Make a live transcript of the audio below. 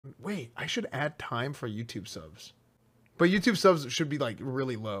Wait, I should add time for YouTube subs. But YouTube subs should be like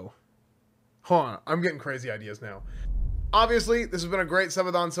really low. Hold on, I'm getting crazy ideas now. Obviously, this has been a great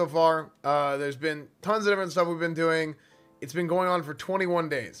subathon so far. There's been tons of different stuff we've been doing. It's been going on for 21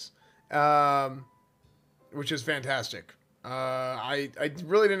 days, which is fantastic. I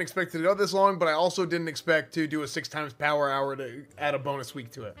really didn't expect it to go this long, but I also didn't expect to do a 6 times power hour to add a bonus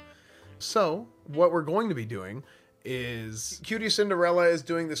week to it. So what we're going to be doing is QTCinderella is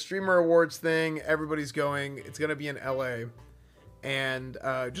doing the streamer awards thing. Everybody's going. It's going to be in LA. And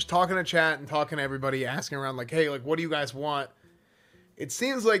just talking to chat and talking to everybody, asking around like, hey, like, what do you guys want? It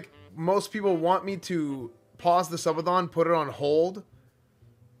seems like most people want me to pause the subathon, put it on hold,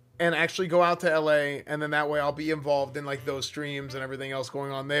 and actually go out to LA, and then that way I'll be involved in like those streams and everything else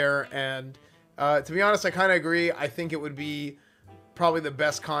going on there. And to be honest, I kind of agree. I think it would be probably the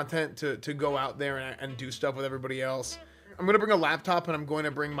best content to go out there and do stuff with everybody else. I'm going to bring a laptop, and I'm going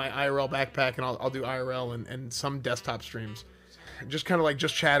to bring my IRL backpack, and I'll do IRL and some desktop streams. Just kind of like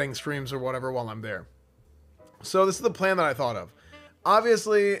just chatting streams or whatever while I'm there. So this is the plan that I thought of.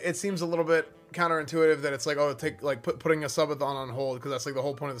 Obviously, it seems a little bit counterintuitive that it's like, oh, putting a subathon on hold, because that's like the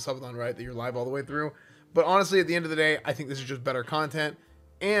whole point of the subathon, right? That you're live all the way through. But honestly, at the end of the day, I think this is just better content.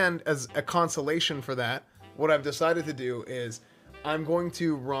 And as a consolation for that, what I've decided to do is I'm going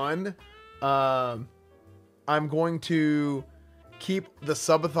to run, I'm going to keep the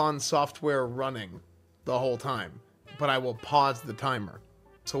Subathon software running the whole time, but I will pause the timer.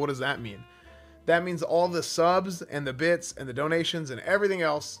 So what does that mean? That means all the subs and the bits and the donations and everything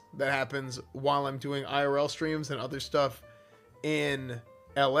else that happens while I'm doing IRL streams and other stuff in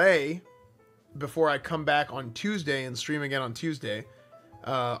LA before I come back on Tuesday and stream again on Tuesday,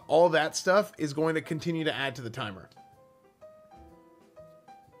 all that stuff is going to continue to add to the timer.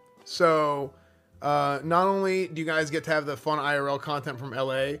 So not only do you guys get to have the fun IRL content from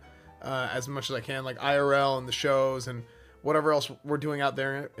LA as much as I can, like IRL and the shows and whatever else we're doing out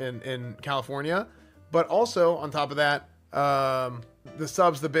there in California, but also on top of that, the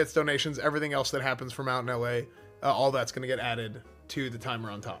subs, the bits, donations, everything else that happens from out in LA, all that's going to get added to the timer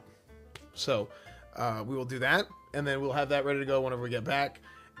on top. So we will do that, and then we'll have that ready to go whenever we get back,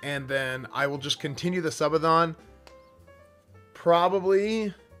 and then I will just continue the subathon.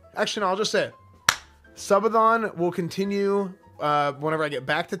 Probably, actually, no, I'll just say it. Subathon will continue whenever I get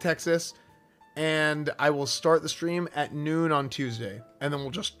back to Texas, and I will start the stream at noon on Tuesday, and then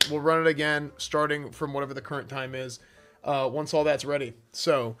we'll run it again starting from whatever the current time is once all that's ready.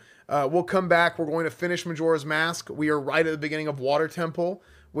 So we'll come back. We're going to finish Majora's Mask. We are right at the beginning of Water Temple,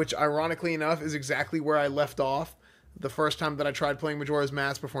 which ironically enough is exactly where I left off the first time that I tried playing Majora's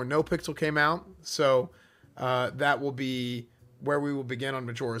Mask before No Pixel came out. So that will be where we will begin on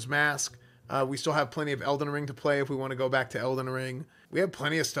Majora's Mask. We still have plenty of Elden Ring to play if we want to go back to Elden Ring. We have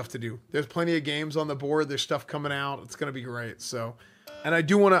plenty of stuff to do. There's plenty of games on the board. There's stuff coming out. It's going to be great. So, and I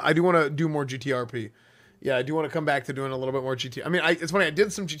do want to do more GTRP. Yeah, I do want to come back to doing a little bit more GT. I mean, it's funny. I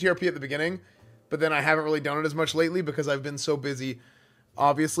did some GTRP at the beginning, but then I haven't really done it as much lately because I've been so busy.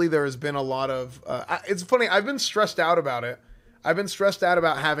 Obviously, there has been a lot of... it's funny. I've been stressed out about it. I've been stressed out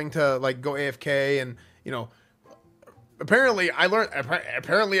about having to like go AFK and, you know... Apparently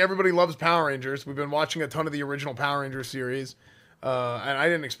everybody loves Power Rangers. We've been watching a ton of the original Power Rangers series. And I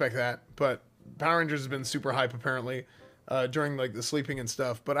didn't expect that, but Power Rangers has been super hype apparently during like the sleeping and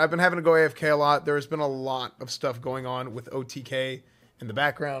stuff. But I've been having to go AFK a lot. There's been a lot of stuff going on with OTK in the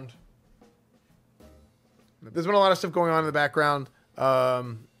background. There's been a lot of stuff going on in the background.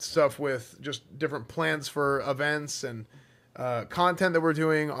 Stuff with just different plans for events and content that we're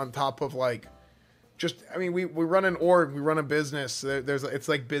doing on top of like... Just, I mean, we run an org, we run a business. It's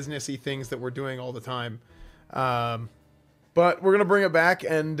like businessy things that we're doing all the time. But we're gonna bring it back,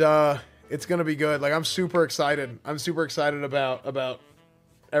 and it's gonna be good. Like I'm super excited. I'm super excited about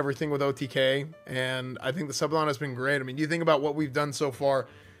everything with OTK, and I think the subathon has been great. I mean, you think about what we've done so far: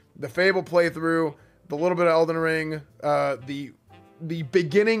 the Fable playthrough, the little bit of Elden Ring, the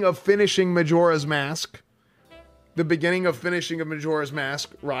beginning of finishing Majora's Mask,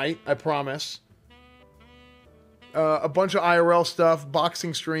 right? I promise. A bunch of IRL stuff,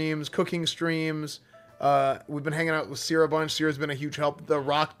 boxing streams, cooking streams. We've been hanging out with Sierra a bunch. Sierra's been a huge help. The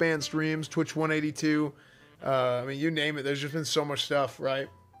Rock Band streams, Twitch 182. I mean, you name it. There's just been so much stuff, right?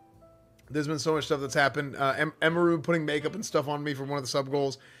 There's been so much stuff that's happened. Emaru putting makeup and stuff on me for one of the sub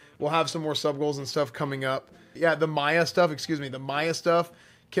goals. We'll have some more sub goals and stuff coming up. Yeah, the Maya stuff. The Maya stuff.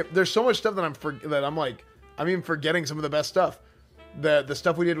 There's so much stuff that I'm even forgetting some of the best stuff. The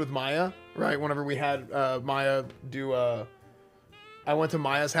stuff we did with Maya, right? Whenever we had Maya do... I went to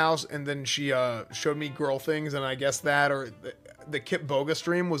Maya's house, and then she showed me girl things, and I guess that, or the Kip Boga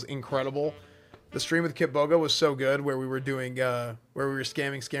stream was incredible. The stream with Kip Boga was so good, where we were doing where we were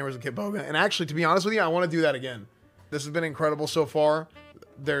scamming scammers with Kip Boga. And actually, to be honest with you, I want to do that again. This has been incredible so far.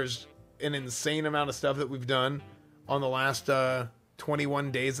 There's an insane amount of stuff that we've done on the last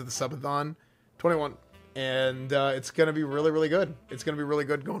 21 days of the subathon. 21. And it's gonna be really, really good. It's gonna be really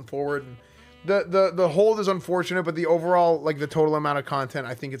good going forward. And the hold is unfortunate, but the overall, like, the total amount of content,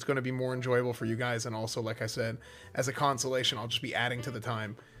 I think it's going to be more enjoyable for you guys. And also, like I said, as a consolation, I'll just be adding to the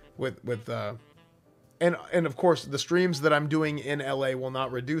time and of course, the streams that I'm doing in LA will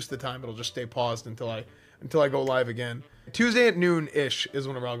not reduce the time. It'll just stay paused until I go live again. Tuesday at noon-ish is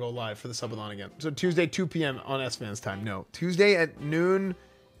whenever I'll go live for the subathon again. So Tuesday, 2 p.m. on Esfand's time. No, Tuesday at noon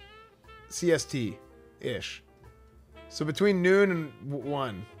CST-ish. So between noon and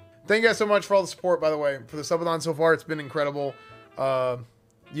 1. Thank you guys so much for all the support, by the way, for the subathon so far. It's been incredible.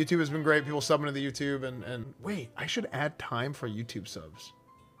 YouTube has been great. People subbing to the YouTube. And wait, I should add time for YouTube subs.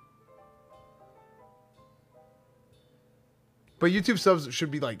 But YouTube subs should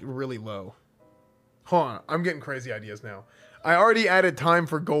be, like, really low. Hold on. I'm getting crazy ideas now. I already added time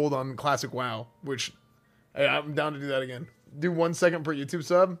for gold on Classic WoW, which, hey, I'm down to do that again. Do 1 second per YouTube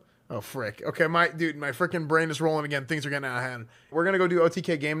sub. Oh, frick. Okay, my freaking brain is rolling again. Things are getting out of hand. We're going to go do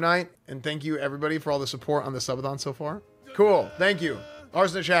OTK game night. And thank you, everybody, for all the support on the subathon so far. Cool. Thank you.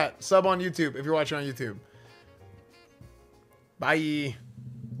 Ours in the chat. Sub on YouTube if you're watching on YouTube. Bye.